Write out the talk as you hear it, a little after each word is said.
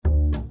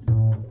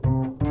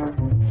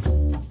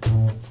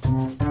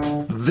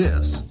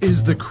This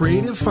is The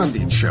Creative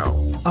Funding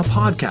Show, a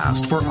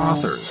podcast for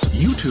authors,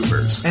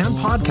 YouTubers, and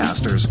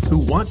podcasters who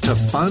want to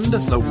fund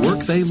the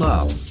work they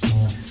love.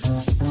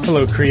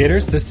 Hello,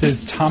 creators. This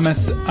is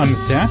Thomas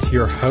Umstattd,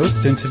 your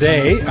host, and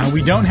today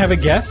we don't have a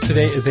guest.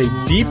 Today is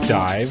a deep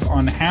dive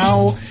on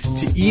how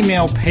to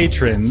email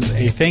patrons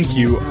a thank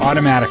you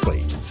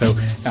automatically. So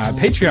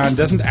Patreon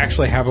doesn't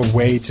actually have a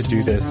way to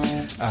do this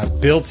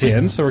built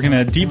in, so we're going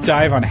to deep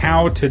dive on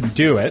how to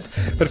do it.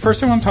 But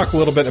first I want to talk a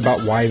little bit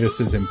about why this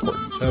is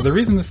important. The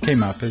reason this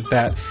came up is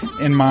that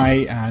in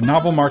my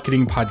novel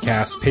marketing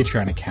podcast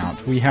Patreon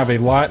account, we have a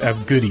lot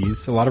of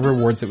goodies, a lot of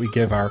rewards that we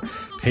give our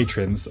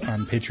patrons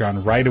on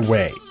Patreon right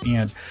away.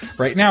 And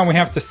right now we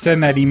have to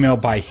send that email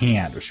by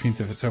hand, which means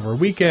if it's over a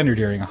weekend or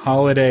during a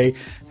holiday,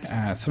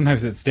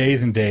 sometimes it's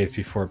days and days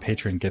before a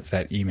patron gets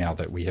that email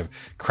that we have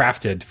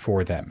crafted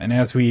for them. And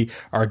as we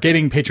are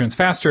getting patrons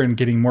faster and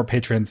getting more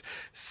patrons,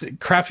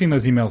 crafting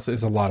those emails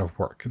is a lot of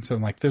work. And so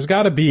I'm like, there's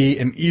got to be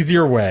an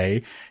easier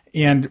way.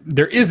 And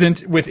there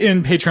isn't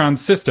within Patreon's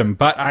system,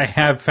 but I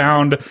have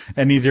found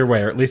an easier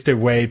way, or at least a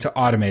way to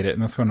automate it.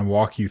 And that's what I'm going to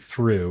walk you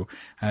through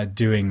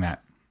doing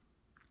that.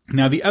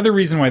 Now, the other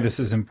reason why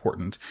this is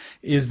important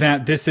is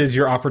that this is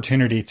your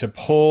opportunity to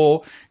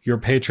pull your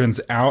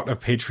patrons out of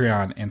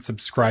Patreon and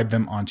subscribe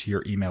them onto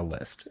your email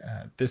list.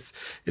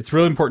 It's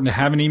really important to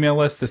have an email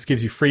list. This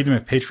gives you freedom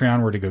if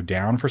Patreon were to go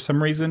down for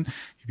some reason.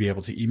 You'd be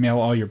able to email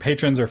all your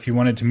patrons, or if you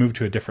wanted to move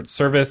to a different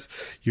service,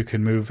 you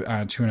can move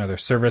to another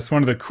service.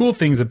 One of the cool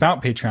things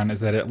about Patreon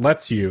is that it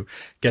lets you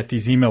get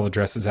these email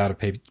addresses out of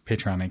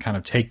Patreon and kind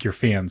of take your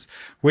fans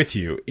with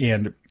you.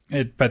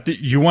 But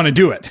you want to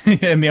do it.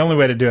 And the only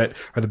way to do it,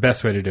 or the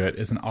best way to do it,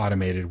 is an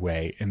automated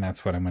way. And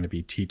that's what I'm going to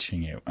be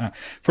teaching you.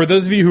 For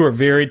those of you who are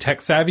very tech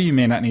savvy, you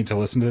may not need to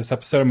listen to this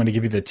episode. I'm going to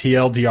give you the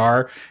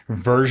TLDR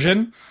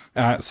version.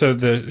 So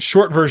the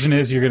short version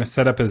is you're going to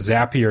set up a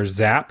Zapier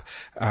Zap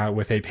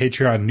with a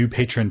Patreon new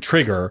patron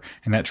trigger.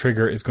 And that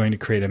trigger is going to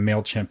create a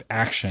MailChimp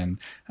action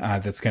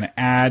that's going to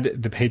add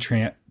the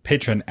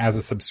patron as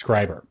a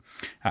subscriber.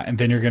 And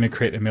then you're going to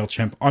create a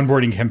MailChimp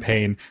onboarding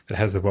campaign that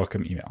has the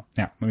welcome email.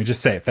 Now, let me just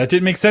say, if that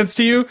didn't make sense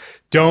to you,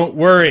 don't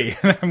worry.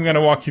 I'm going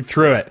to walk you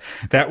through it.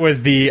 That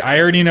was I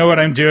already know what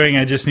I'm doing.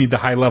 I just need the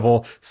high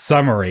level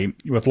summary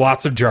with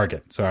lots of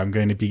jargon. So I'm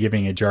going to be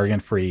giving a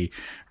jargon-free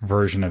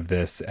version of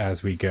this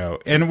as we go.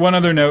 And one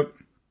other note,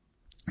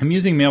 I'm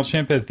using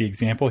MailChimp as the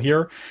example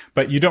here,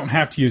 but you don't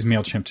have to use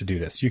MailChimp to do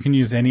this. You can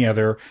use any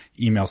other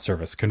email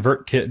service,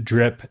 ConvertKit,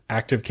 Drip,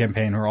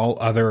 ActiveCampaign, or all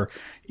other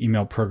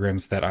email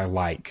programs that I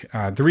like.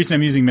 The reason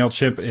I'm using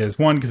MailChimp is,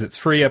 one, because it's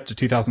free up to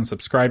 2,000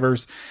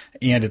 subscribers,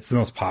 and it's the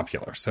most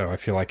popular. So I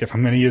feel like if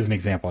I'm going to use an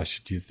example, I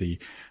should use the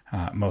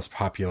most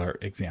popular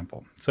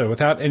example. So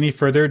without any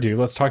further ado,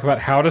 let's talk about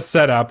how to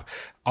set up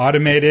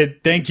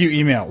automated thank you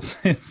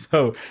emails.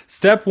 So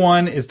step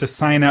one is to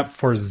sign up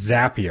for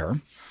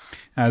Zapier.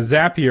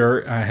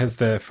 Zapier has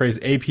the phrase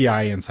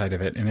API inside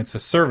of it, and it's a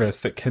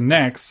service that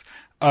connects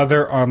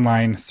other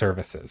online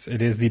services.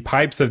 It is the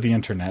pipes of the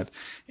internet,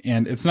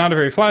 and it's not a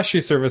very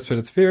flashy service, but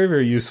it's very,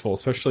 very useful,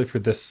 especially for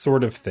this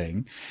sort of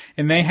thing.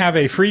 And they have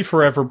a free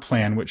forever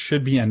plan, which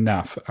should be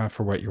enough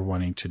for what you're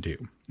wanting to do.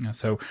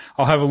 So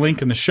I'll have a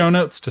link in the show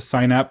notes to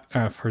sign up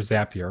for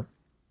Zapier.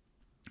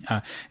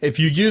 If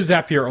you use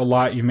Zapier a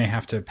lot, you may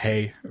have to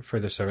pay for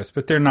the service,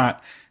 but they're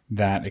not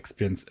that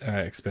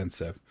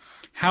expensive.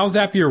 How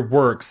Zapier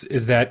works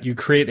is that you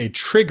create a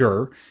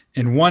trigger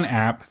in one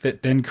app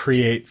that then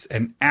creates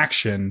an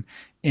action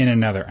in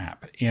another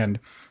app. And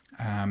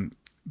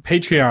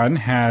Patreon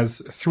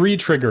has 3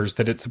 triggers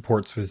that it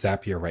supports with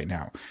Zapier right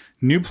now.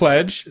 New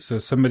pledge, so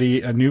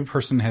a new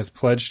person has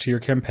pledged to your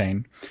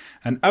campaign.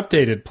 An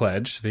updated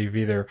pledge, they've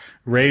either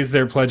raised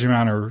their pledge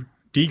amount or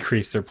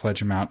decreased their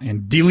pledge amount.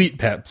 And delete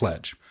pet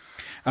pledge.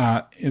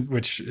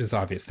 Which is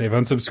obvious. They've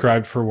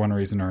unsubscribed for one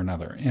reason or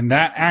another. And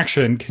that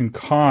action can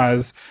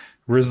cause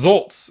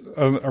results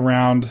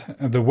around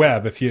the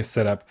web if you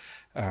set up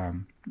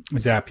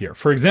Zapier.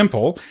 For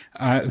example,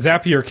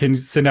 Zapier can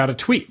send out a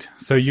tweet.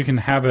 So you can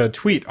have a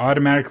tweet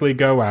automatically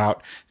go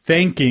out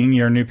thanking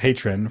your new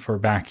patron for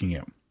backing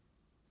you.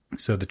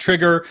 So the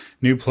trigger,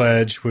 new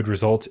pledge, would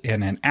result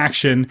in an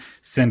action,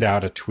 send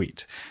out a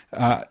tweet.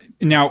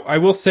 Now, I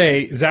will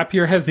say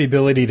Zapier has the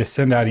ability to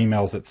send out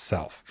emails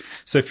itself.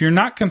 So if you're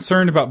not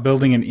concerned about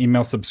building an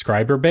email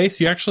subscriber base,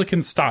 you actually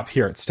can stop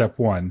here at step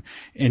 1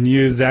 and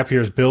use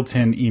Zapier's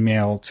built-in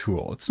email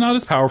tool. It's not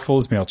as powerful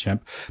as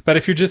MailChimp, but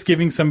if you're just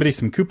giving somebody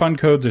some coupon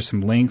codes or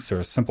some links or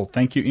a simple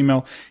thank you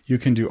email, you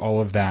can do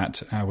all of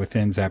that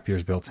within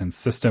Zapier's built-in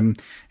system.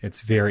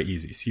 It's very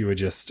easy. So you would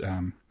just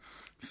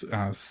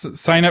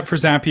sign up for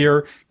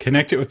Zapier,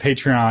 connect it with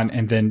Patreon,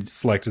 and then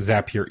select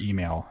Zapier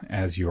email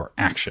as your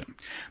action.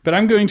 But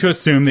I'm going to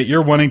assume that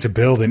you're wanting to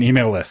build an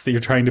email list, that you're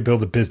trying to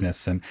build a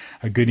business, and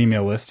a good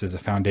email list is a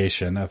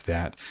foundation of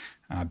that.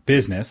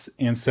 business.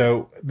 And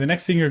so the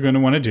next thing you're going to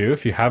want to do,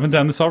 if you haven't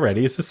done this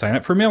already, is to sign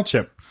up for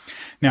MailChimp.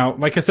 Now,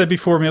 like I said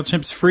before,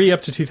 MailChimp's free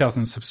up to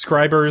 2,000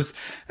 subscribers.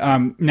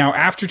 Now,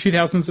 after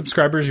 2,000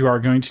 subscribers, you are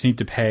going to need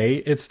to pay.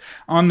 It's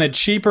on the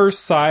cheaper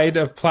side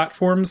of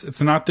platforms. It's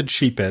not the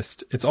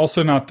cheapest. It's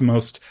also not the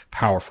most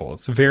powerful.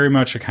 It's very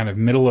much a kind of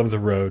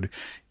middle-of-the-road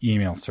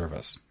email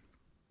service.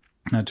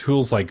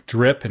 Tools like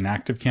Drip and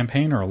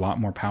ActiveCampaign are a lot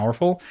more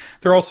powerful.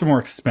 They're also more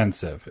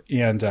expensive.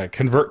 And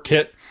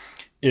ConvertKit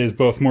is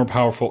both more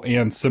powerful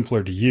and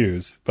simpler to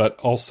use, but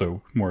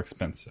also more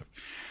expensive.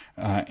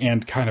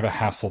 And kind of a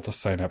hassle to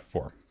sign up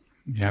for.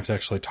 You have to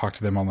actually talk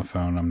to them on the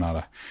phone. I'm not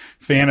a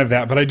fan of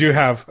that, but I do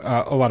have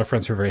a lot of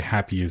friends who are very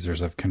happy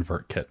users of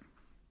ConvertKit.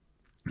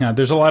 Now,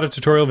 there's a lot of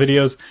tutorial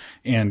videos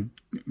and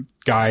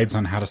guides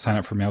on how to sign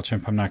up for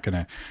MailChimp. I'm not going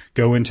to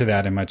go into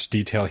that in much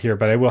detail here,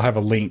 but I will have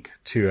a link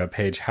to a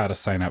page how to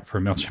sign up for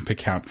a MailChimp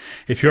account.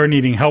 If you're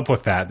needing help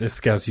with that, this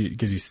gives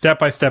you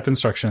step-by-step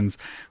instructions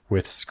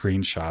with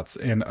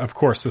screenshots. And of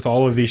course, with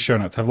all of these show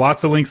notes, I have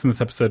lots of links in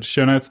this episode to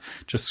show notes.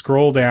 Just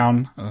scroll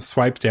down,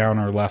 swipe down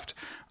or left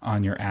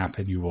on your app,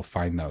 and you will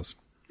find those.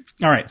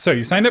 All right, so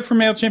you signed up for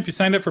MailChimp, you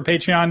signed up for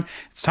Patreon.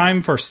 It's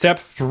time for step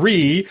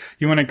 3.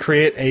 You want to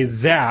create a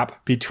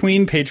Zap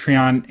between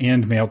Patreon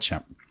and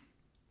MailChimp.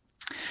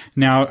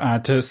 Now,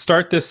 to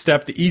start this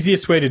step, the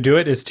easiest way to do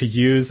it is to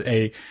use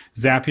a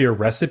Zapier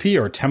recipe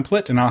or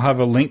template, and I'll have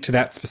a link to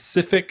that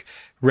specific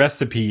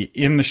recipe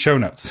in the show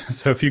notes.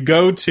 So if you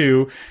go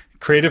to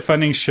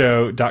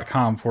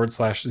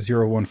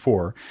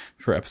creativefundingshow.com/014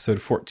 for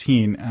episode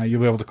 14,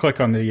 you'll be able to click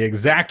on the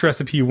exact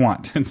recipe you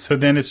want. And so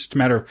then it's just a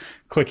matter of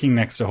clicking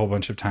next a whole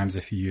bunch of times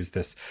if you use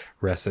this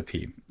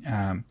recipe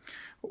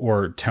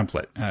or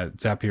template.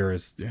 Zapier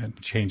is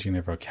changing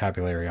their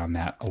vocabulary on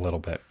that a little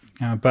bit.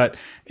 But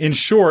in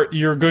short,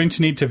 you're going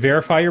to need to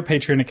verify your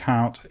Patreon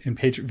account and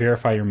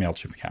verify your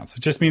MailChimp account. So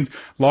it just means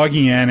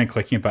logging in and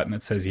clicking a button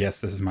that says, yes,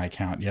 this is my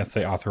account. Yes,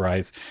 I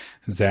authorize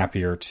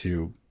Zapier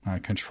to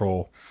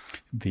control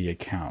the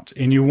account.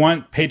 And you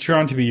want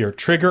Patreon to be your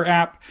trigger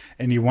app,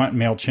 and you want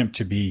MailChimp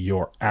to be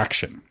your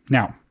action.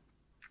 Now,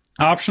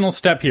 optional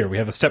step here. We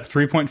have a step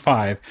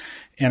 3.5,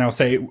 and I'll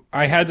say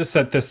I had to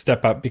set this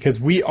step up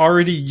because we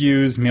already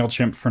use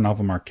MailChimp for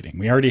novel marketing.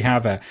 We already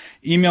have an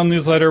email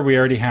newsletter. We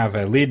already have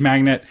a lead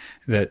magnet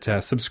that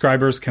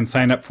subscribers can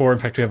sign up for. In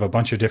fact, we have a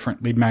bunch of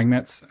different lead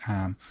magnets,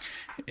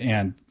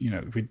 and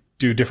we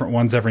do different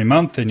ones every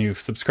month, and you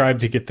subscribe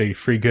to get the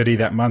free goodie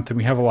that month, and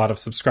we have a lot of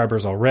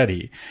subscribers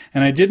already.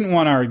 And I didn't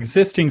want our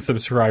existing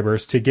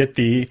subscribers to get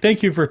the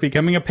thank you for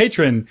becoming a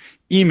patron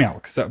email,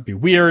 because that would be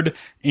weird,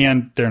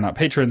 and they're not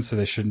patrons, so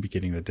they shouldn't be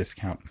getting the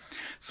discount.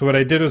 So what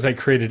I did was I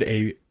created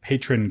a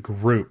patron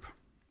group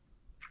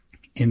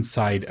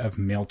inside of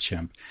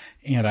MailChimp.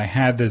 And I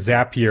had the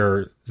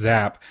Zapier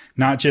Zap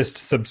not just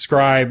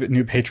subscribe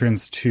new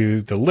patrons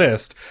to the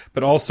list,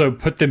 but also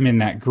put them in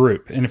that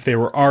group. And if they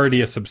were already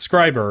a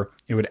subscriber,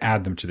 it would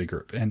add them to the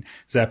group. And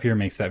Zapier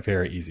makes that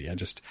very easy. I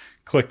just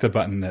clicked the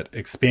button that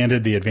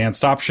expanded the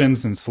advanced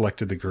options and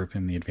selected the group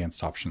in the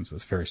advanced options.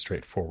 It's very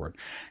straightforward.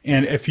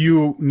 And if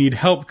you need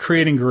help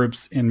creating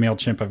groups in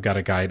MailChimp, I've got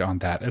a guide on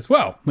that as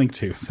well, linked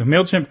to. So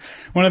MailChimp,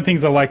 one of the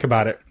things I like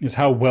about it is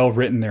how well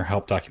written their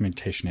help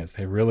documentation is.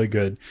 They have really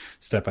good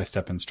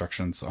step-by-step instructions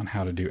on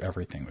how to do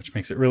everything, which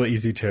makes it really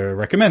easy to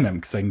recommend them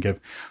because I can give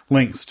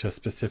links to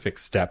specific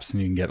steps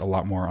and you can get a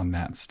lot more on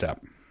that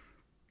step.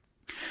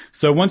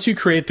 So once you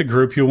create the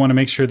group, you'll want to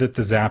make sure that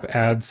the Zap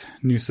adds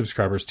new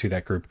subscribers to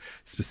that group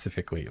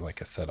specifically,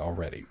 like I said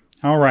already.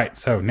 All right,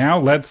 so now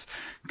let's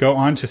go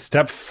on to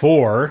step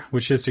 4,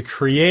 which is to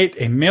create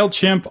a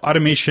MailChimp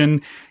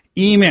automation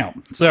email.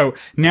 So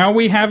now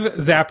we have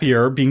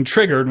Zapier being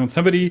triggered when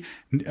somebody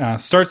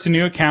starts a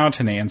new account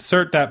and they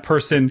insert that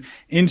person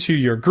into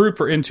your group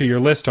or into your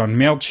list on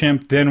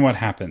MailChimp. Then what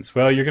happens?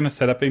 Well, you're going to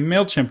set up a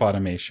MailChimp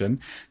automation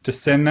to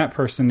send that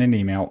person an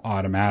email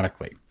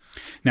automatically.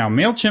 Now,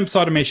 MailChimp's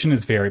automation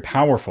is very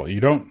powerful.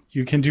 You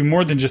can do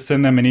more than just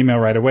send them an email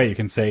right away. You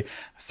can say,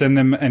 send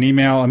them an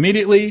email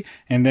immediately,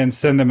 and then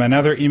send them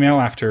another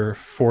email after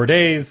 4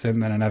 days,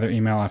 and then another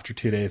email after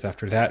 2 days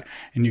after that.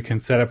 And you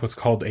can set up what's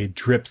called a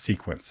drip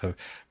sequence of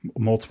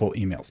multiple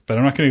emails. But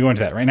I'm not going to go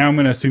into that. Right now, I'm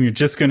going to assume you're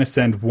just going to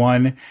send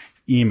one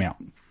email.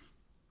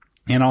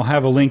 And I'll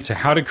have a link to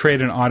how to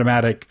create an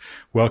automatic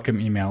welcome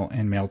email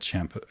in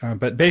MailChimp.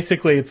 But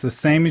basically, it's the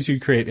same as you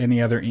create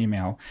any other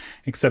email,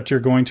 except you're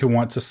going to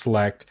want to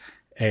select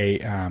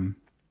an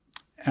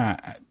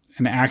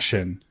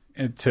action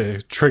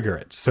to trigger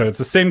it. So it's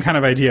the same kind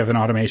of idea of an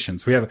automation.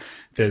 So we have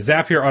the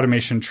Zapier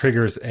automation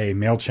triggers a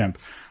MailChimp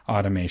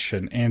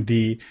automation. And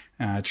the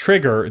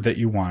trigger that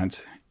you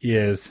want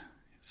is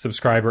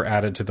subscriber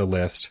added to the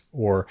list,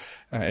 or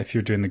if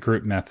you're doing the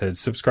group method,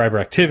 subscriber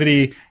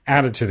activity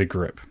added to the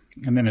group.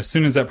 And then as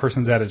soon as that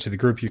person's added to the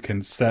group, you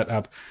can set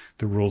up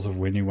the rules of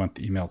when you want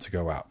the email to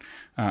go out.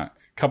 A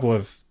couple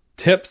of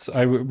tips.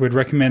 I would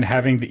recommend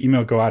having the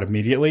email go out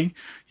immediately.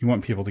 You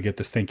want people to get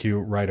this thank you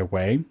right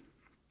away.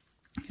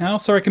 I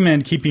also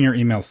recommend keeping your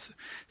emails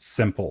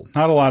simple.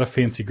 Not a lot of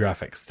fancy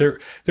graphics.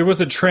 There was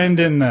a trend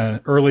in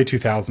the early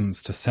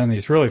 2000s to send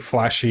these really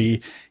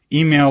flashy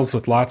emails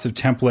with lots of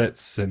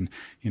templates and,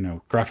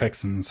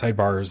 graphics and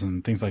sidebars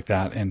and things like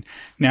that. And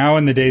now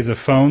in the days of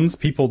phones,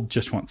 people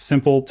just want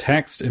simple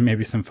text and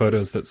maybe some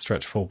photos that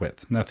stretch full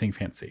width. Nothing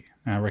fancy.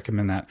 I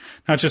recommend that,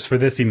 not just for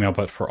this email,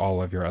 but for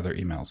all of your other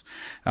emails.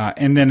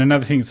 And then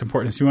another thing that's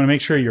important is you want to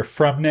make sure your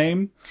from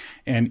name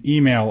and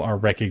email are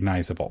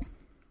recognizable.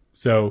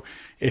 So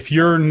if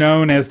you're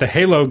known as the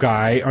Halo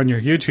guy on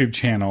your YouTube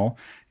channel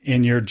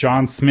and you're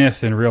John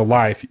Smith in real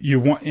life,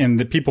 and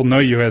the people know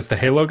you as the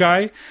Halo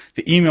guy,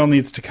 the email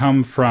needs to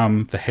come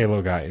from the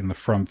Halo guy in the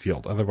from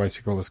field. Otherwise,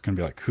 people are just going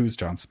to be like, who's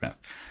John Smith?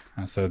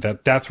 So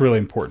that's really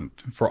important.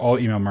 For all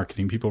email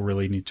marketing, people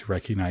really need to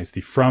recognize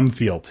the from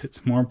field.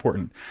 It's more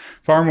important,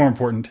 far more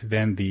important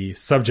than the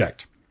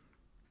subject.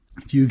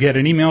 If you get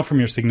an email from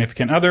your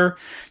significant other,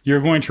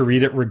 you're going to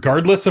read it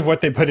regardless of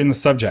what they put in the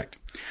subject.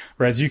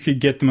 Whereas you could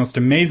get the most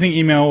amazing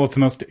email with the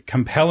most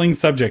compelling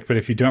subject, but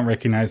if you don't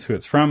recognize who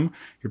it's from,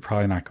 you're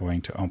probably not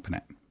going to open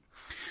it.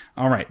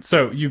 All right,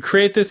 so you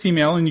create this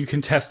email and you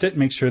can test it,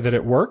 make sure that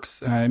it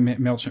works.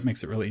 MailChimp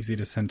makes it really easy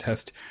to send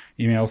test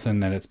emails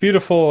and that it's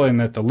beautiful and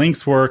that the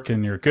links work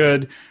and you're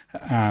good.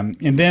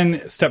 And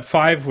then step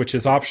 5, which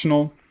is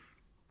optional,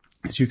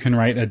 is you can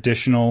write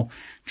additional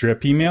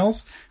drip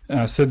emails.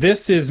 So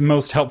this is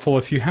most helpful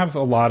if you have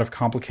a lot of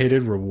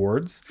complicated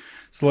rewards.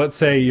 So let's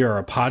say you're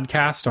a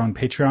podcast on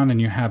Patreon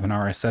and you have an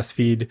RSS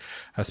feed,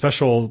 a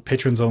special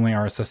patrons-only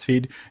RSS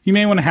feed. You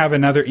may want to have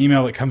another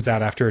email that comes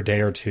out after a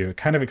day or two,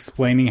 kind of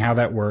explaining how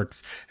that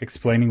works,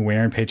 explaining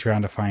where in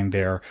Patreon to find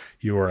their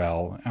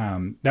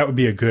URL. That would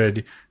be a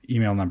good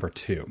email number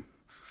 2.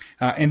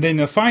 And then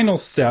the final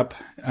step,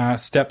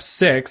 step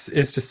 6,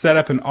 is to set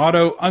up an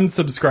auto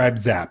unsubscribe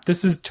zap.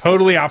 This is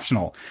totally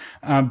optional.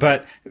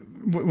 But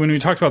when we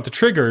talked about the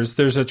triggers,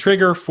 there's a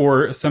trigger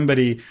for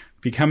somebody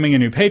becoming a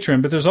new patron,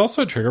 but there's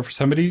also a trigger for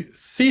somebody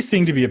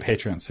ceasing to be a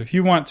patron. So if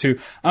you want to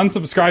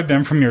unsubscribe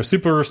them from your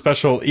super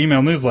special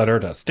email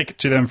newsletter to stick it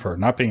to them for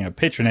not being a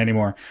patron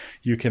anymore,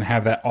 you can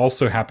have that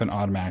also happen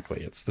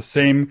automatically. It's the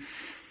same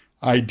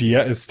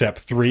idea as step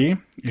 3,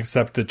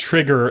 except the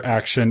trigger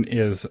action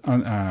is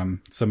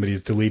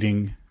somebody's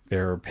deleting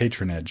their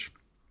patronage.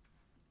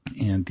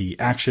 And the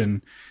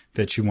action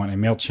that you want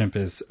in MailChimp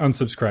is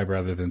unsubscribe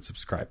rather than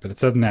subscribe. But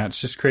other than that, it's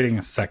just creating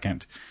a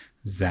second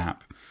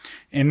zap.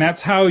 And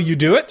that's how you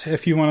do it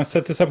if you want to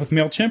set this up with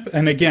MailChimp.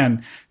 And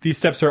again, these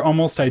steps are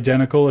almost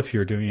identical if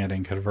you're doing it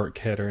in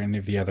ConvertKit or any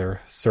of the other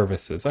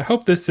services. I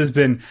hope this has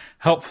been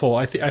helpful.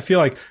 I feel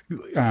like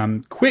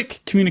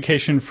quick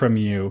communication from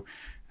you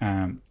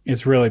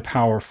is really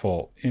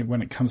powerful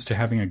when it comes to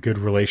having a good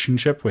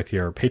relationship with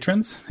your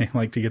patrons. They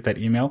like to get that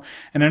email.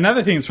 And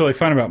another thing that's really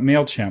fun about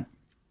MailChimp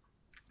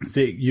is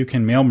that you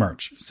can mail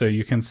merge. So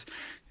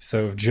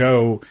if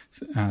Joe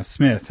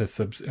Smith has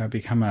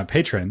become a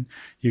patron,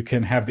 you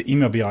can have the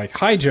email be like,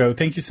 "Hi Joe,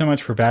 thank you so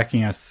much for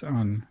backing us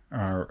on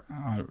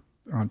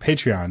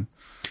Patreon.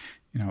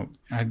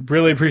 I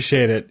really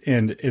appreciate it."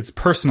 And it's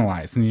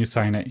personalized, and you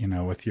sign it,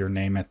 with your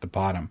name at the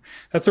bottom.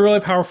 That's a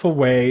really powerful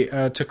way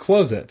to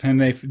close it.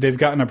 And they've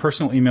gotten a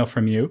personal email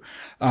from you.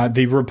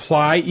 The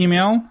reply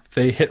email,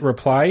 they hit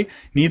reply,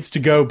 needs to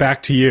go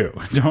back to you.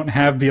 Don't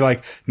be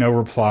like, no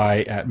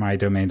reply at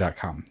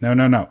mydomain.com.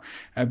 No.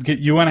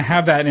 You want to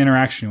have that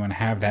interaction. You want to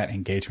have that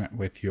engagement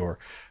with your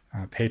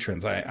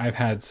patrons. I've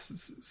had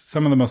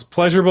some of the most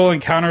pleasurable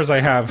encounters I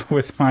have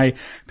with my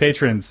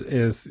patrons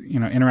is,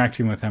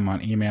 interacting with them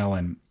on email,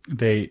 and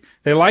they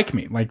like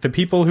me. Like the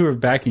people who are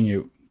backing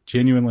you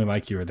genuinely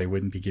like you, or they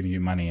wouldn't be giving you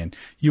money, and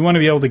you want to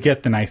be able to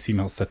get the nice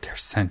emails that they're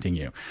sending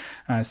you.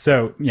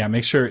 So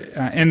make sure.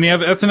 And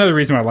that's another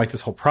reason why I like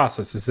this whole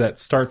process is that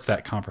starts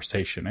that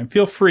conversation. And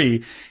feel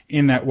free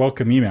in that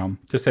welcome email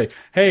to say,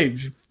 "Hey,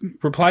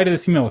 reply to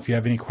this email if you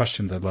have any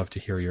questions. I'd love to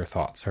hear your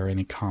thoughts or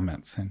any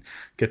comments," and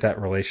get that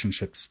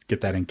relationship,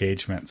 get that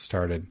engagement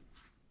started.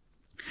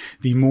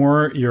 The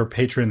more your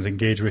patrons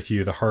engage with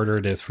you, the harder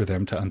it is for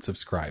them to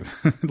unsubscribe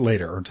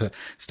later or to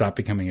stop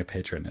becoming a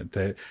patron.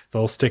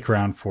 They'll stick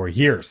around for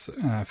years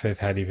if they've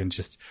had even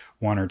just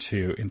 1 or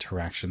 2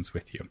 interactions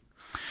with you.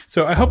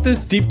 So I hope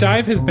this deep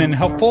dive has been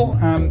helpful.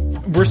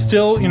 We're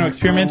still,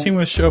 experimenting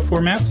with show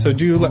formats, so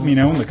do let me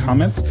know in the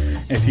comments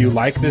if you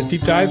like this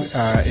deep dive.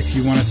 If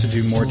you wanted to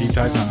do more deep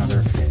dives on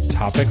other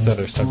topics,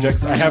 other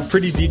subjects, I have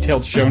pretty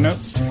detailed show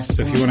notes.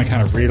 So if you want to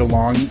kind of read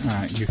along,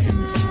 you can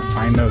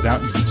find those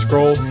out. You can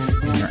scroll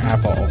in your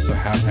app. I'll also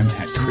have them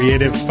at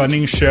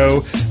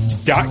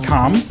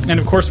creativefundingshow.com. And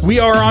of course, we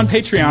are on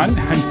Patreon.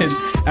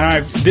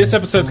 And this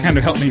episode's kind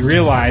of helped me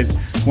realize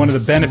one of the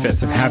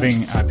benefits of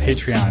having a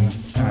Patreon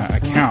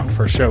account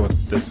for a show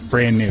that's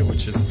brand new,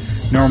 which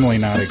is normally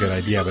not a good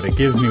idea, but it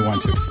gives me one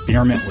to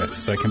experiment with.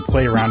 So I can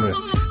play around with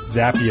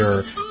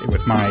Zapier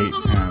with my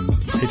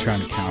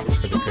Patreon account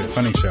for the Creative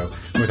Funding Show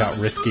without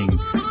risking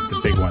the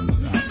big one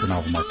for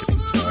novel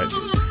marketing. So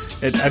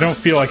I don't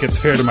feel like it's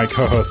fair to my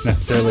co-host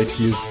necessarily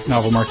to use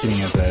novel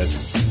marketing as an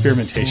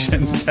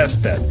experimentation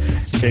test bed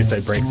in case I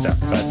break stuff.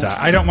 But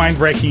I don't mind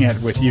breaking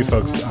it with you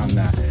folks on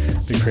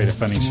the Creative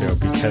Funding Show,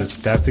 because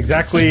that's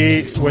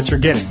exactly what you're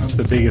getting. That's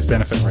the biggest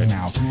benefit right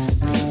now,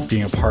 is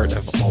being a part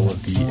of all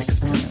of the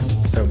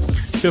experiments. So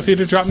feel free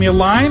to drop me a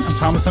line. I'm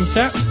Thomas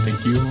Umstattd.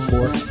 Thank you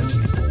for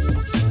listening.